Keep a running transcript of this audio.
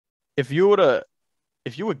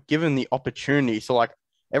if you were given the opportunity, so like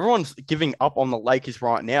everyone's giving up on the Lakers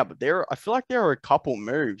right now, but I feel like there are a couple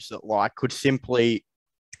moves that like could simply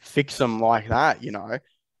fix them like that,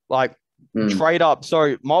 like Mm. trade up.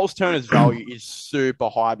 So Miles Turner's value is super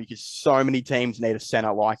high because so many teams need a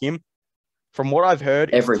center like him. From what I've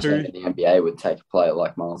heard, Every team in the NBA would take a player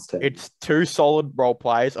like Miles Turner. it's two solid role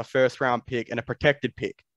players, a first round pick, and a protected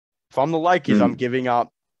pick. If I'm the Lakers, I'm Mm. giving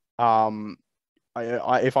up.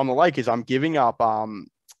 If I'm the Lakers, I'm giving up.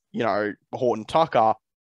 Horton Tucker,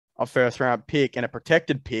 a first round pick, and a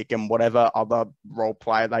protected pick, and whatever other role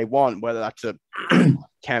player they want, whether that's a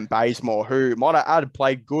Cam Bazemore, who might have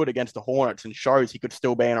played good against the Hornets and shows he could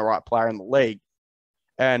still be an all right player in the league.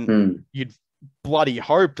 And Mm. you'd bloody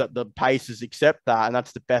hope that the Pacers accept that, and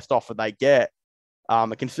that's the best offer they get.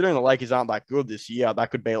 Considering the Lakers aren't that good this year,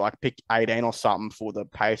 that could be like pick 18 or something for the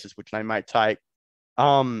Pacers, which they may take.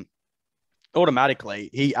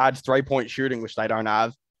 Automatically, he adds 3-point shooting, which they don't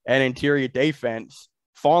have, and interior defense.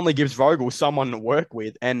 Finally gives Vogel someone to work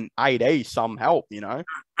with, and AD some help.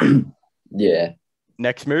 Yeah.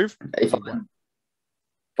 Next move, If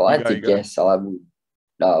I had to you go. guess, I would.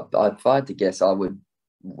 If I had to guess, I would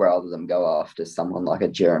rather them go after someone like a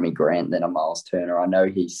Jeremy Grant than a Miles Turner. I know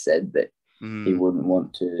he said that he wouldn't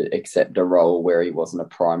want to accept a role where he wasn't a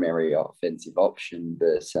primary offensive option,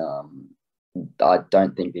 but I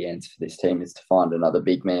don't think the answer for this team is to find another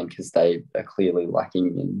big man because they are clearly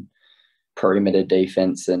lacking in perimeter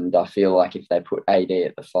defense. And I feel like if they put AD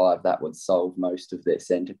at the 5, that would solve most of their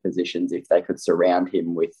center positions if they could surround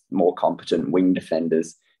him with more competent wing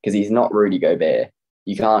defenders because he's not Rudy Gobert.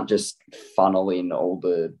 You can't just funnel in all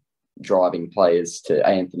the driving players to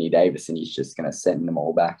Anthony Davis and he's just going to send them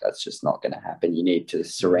all back. That's just not going to happen. You need to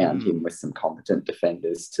surround him with some competent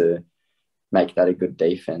defenders to make that a good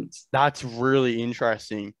defense. That's really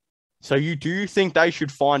interesting. So you do think they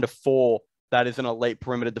should find a 4 that is an elite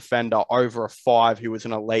perimeter defender over a 5 who is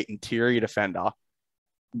an elite interior defender?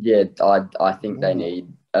 Yeah, I think they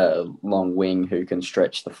need a long wing who can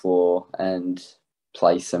stretch the floor and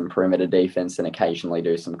play some perimeter defense and occasionally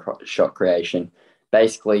do some shot creation.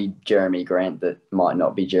 Basically, Jeremy Grant that might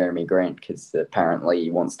not be Jeremy Grant because apparently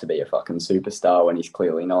he wants to be a fucking superstar when he's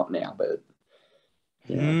clearly not now. But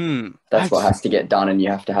that's what has to get done, and you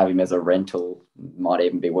have to have him as a rental. Might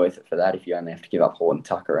even be worth it for that if you only have to give up Horton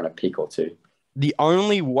Tucker and a pick or 2. The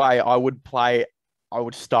only way I would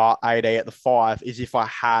start AD at the 5 is if I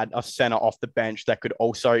had a center off the bench that could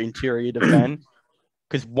also interior defend.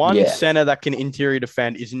 Because one center that can interior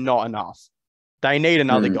defend is not enough. They need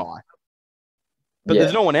another guy. But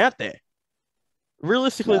there's no one out there.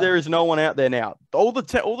 Realistically, there is no one out there now. All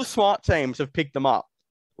the smart teams have picked them up.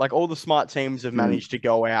 Like all the smart teams have managed to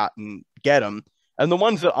go out and get them. And the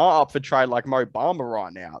ones that are up for trade, like Mo Bamba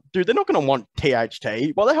right now, dude, they're not going to want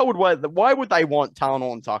THT. Why would they want Talon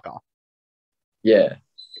and Tucker? Yeah.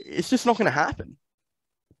 It's just not going to happen.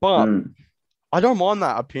 But I don't mind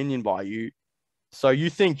that opinion by you. So you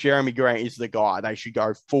think Jeremy Grant is the guy? They should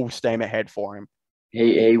go full steam ahead for him.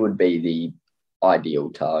 He would be the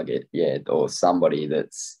ideal target, or somebody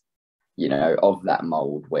that's, of that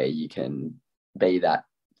mold where you can be that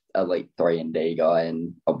elite 3-and-D guy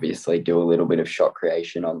and obviously do a little bit of shot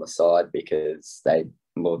creation on the side because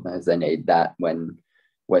Lord knows they need that when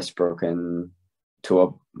Westbrook and to a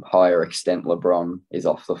higher extent LeBron is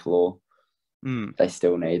off the floor. They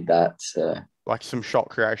still need that. Like some shot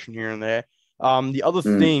creation here and there. The other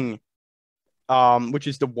thing, which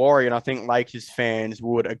is the worry, and I think Lakers fans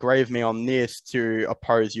would agree with me on this to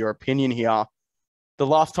oppose your opinion here. The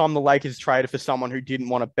last time the Lakers traded for someone who didn't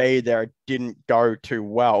want to be there, it didn't go too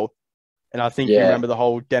well. And I think you remember the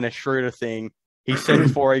whole Dennis Schroeder thing. He said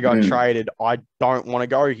before he got traded, I don't want to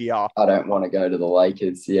go here. I don't want to go to the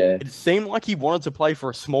Lakers, yeah. It seemed like he wanted to play for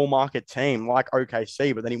a small market team like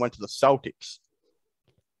OKC, but then he went to the Celtics.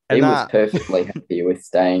 He was perfectly happy with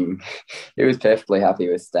staying. He was perfectly happy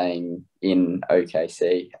with staying in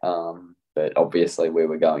OKC. But obviously we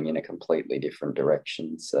were going in a completely different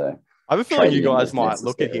direction. So I have a feeling you guys might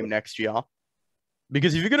look at him next year.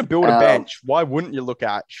 Because if you're going to build a bench, why wouldn't you look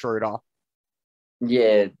at Schroeder?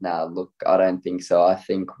 Yeah, look, I don't think so. I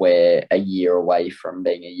think we're a year away from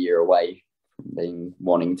being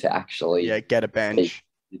wanting to actually get a bench.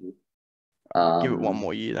 Give it one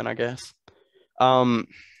more year then, I guess.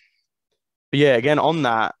 But yeah, again, on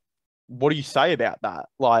that, what do you say about that?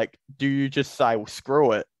 Like, do you just say, well,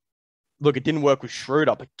 screw it? Look, it didn't work with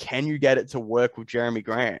Schroeder, but can you get it to work with Jeremy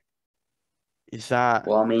Grant? Is that...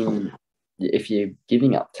 Well, I mean, if you're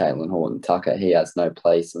giving up Taylor Horton Tucker, he has no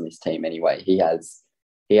place on this team anyway. He has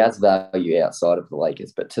value outside of the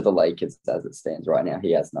Lakers, but to the Lakers, as it stands right now,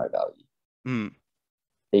 he has no value.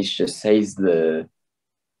 he's the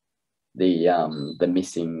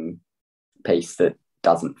missing piece that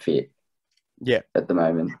doesn't fit at the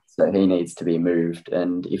moment. So he needs to be moved.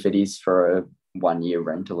 And if it is for a 1-year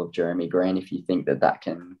rental of Jerami Grant, if you think that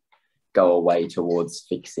can go away towards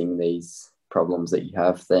fixing these problems that you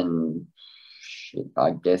have, then shit,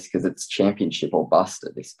 I guess, because it's championship or bust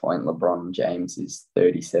at this point. LeBron James is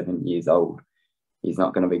 37 years old. He's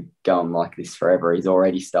not going to be going like this forever. He's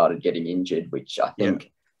already started getting injured, which I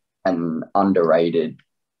think an underrated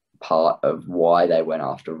part of why they went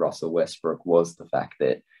after Russell Westbrook was the fact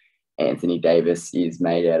that Anthony Davis is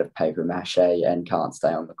made out of paper mache and can't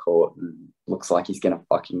stay on the court and looks like he's going to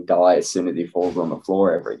fucking die as soon as he falls on the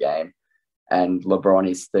floor every game. And LeBron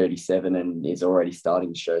is 37 and is already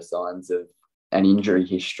starting to show signs of an injury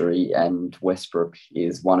history. And Westbrook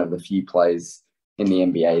is one of the few players in the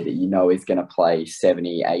NBA that you know is going to play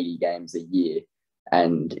 70, 80 games a year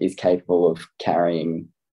and is capable of carrying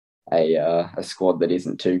a squad that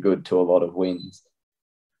isn't too good to a lot of wins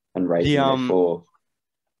and raising their floor.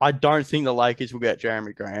 I don't think the Lakers will get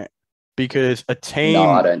Jerami Grant because a team... No,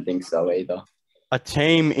 I don't think so either. A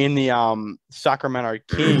team in the Sacramento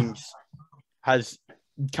Kings has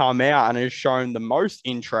come out and has shown the most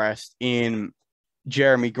interest in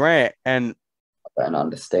Jerami Grant. And I don't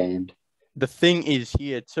understand. The thing is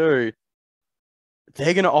here too,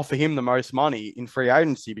 they're going to offer him the most money in free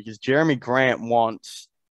agency because Jerami Grant wants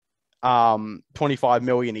 $25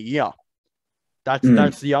 million a year.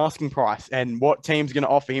 That's the asking price. And what team's going to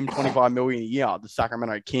offer him $25 million a year? The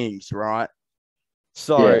Sacramento Kings, right?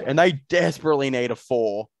 So, and they desperately need a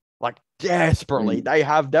four, like desperately. They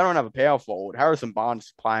don't have a power forward. Harrison Barnes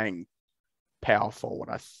is playing power forward.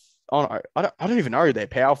 I don't even know who their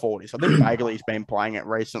power forward is. I think Bagley's been playing it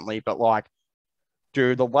recently, but like,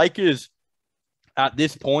 dude, the Lakers at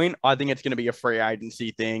this point, I think it's going to be a free agency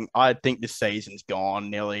thing. I think the season's gone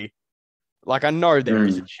nearly. Like, I know there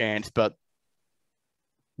is a chance, but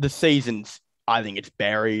the season's, I think it's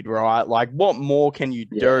buried, right? Like, what more can you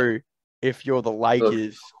do if you're the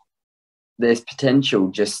Lakers? Look, there's potential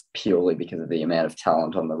just purely because of the amount of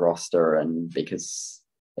talent on the roster and because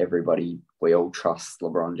we all trust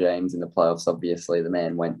LeBron James in the playoffs. Obviously, the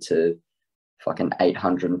man went to fucking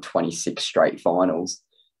 826 straight finals.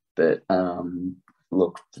 But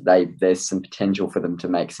look, there's some potential for them to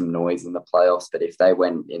make some noise in the playoffs. But if they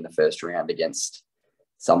went in the first round against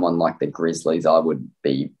someone like the Grizzlies, I would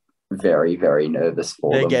be very, very nervous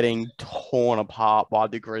for them. They're getting torn apart by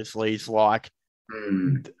the Grizzlies. Like,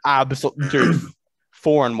 absolutely, dude,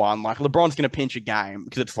 4-1. Like, LeBron's going to pinch a game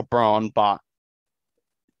because it's LeBron, but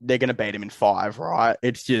they're going to beat him in 5, right?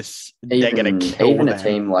 It's just, they're going to kill even them. A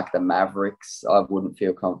team like the Mavericks, I wouldn't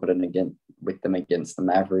feel confident with them against the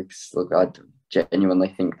Mavericks. Look, I genuinely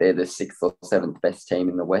think they're the 6th or 7th best team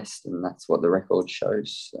in the West, and that's what the record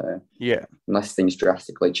shows. So, unless things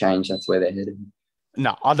drastically change, that's where they're heading.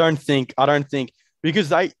 No, I don't think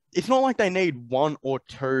because it's not like they need 1 or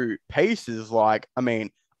 2 pieces. Like, I mean,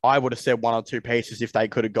 I would have said 1 or 2 pieces if they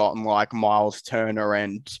could have gotten like Miles Turner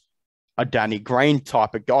and a Danny Green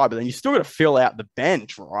type of guy, but then you still got to fill out the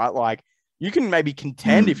bench, right? Like, you can maybe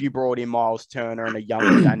contend if you brought in Miles Turner and a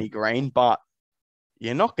younger Danny Green, but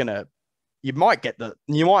you're not gonna. You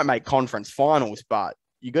might make conference finals, but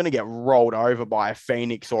you're gonna get rolled over by a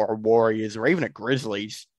Phoenix or a Warriors or even a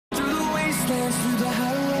Grizzlies. Through the wastelands, through the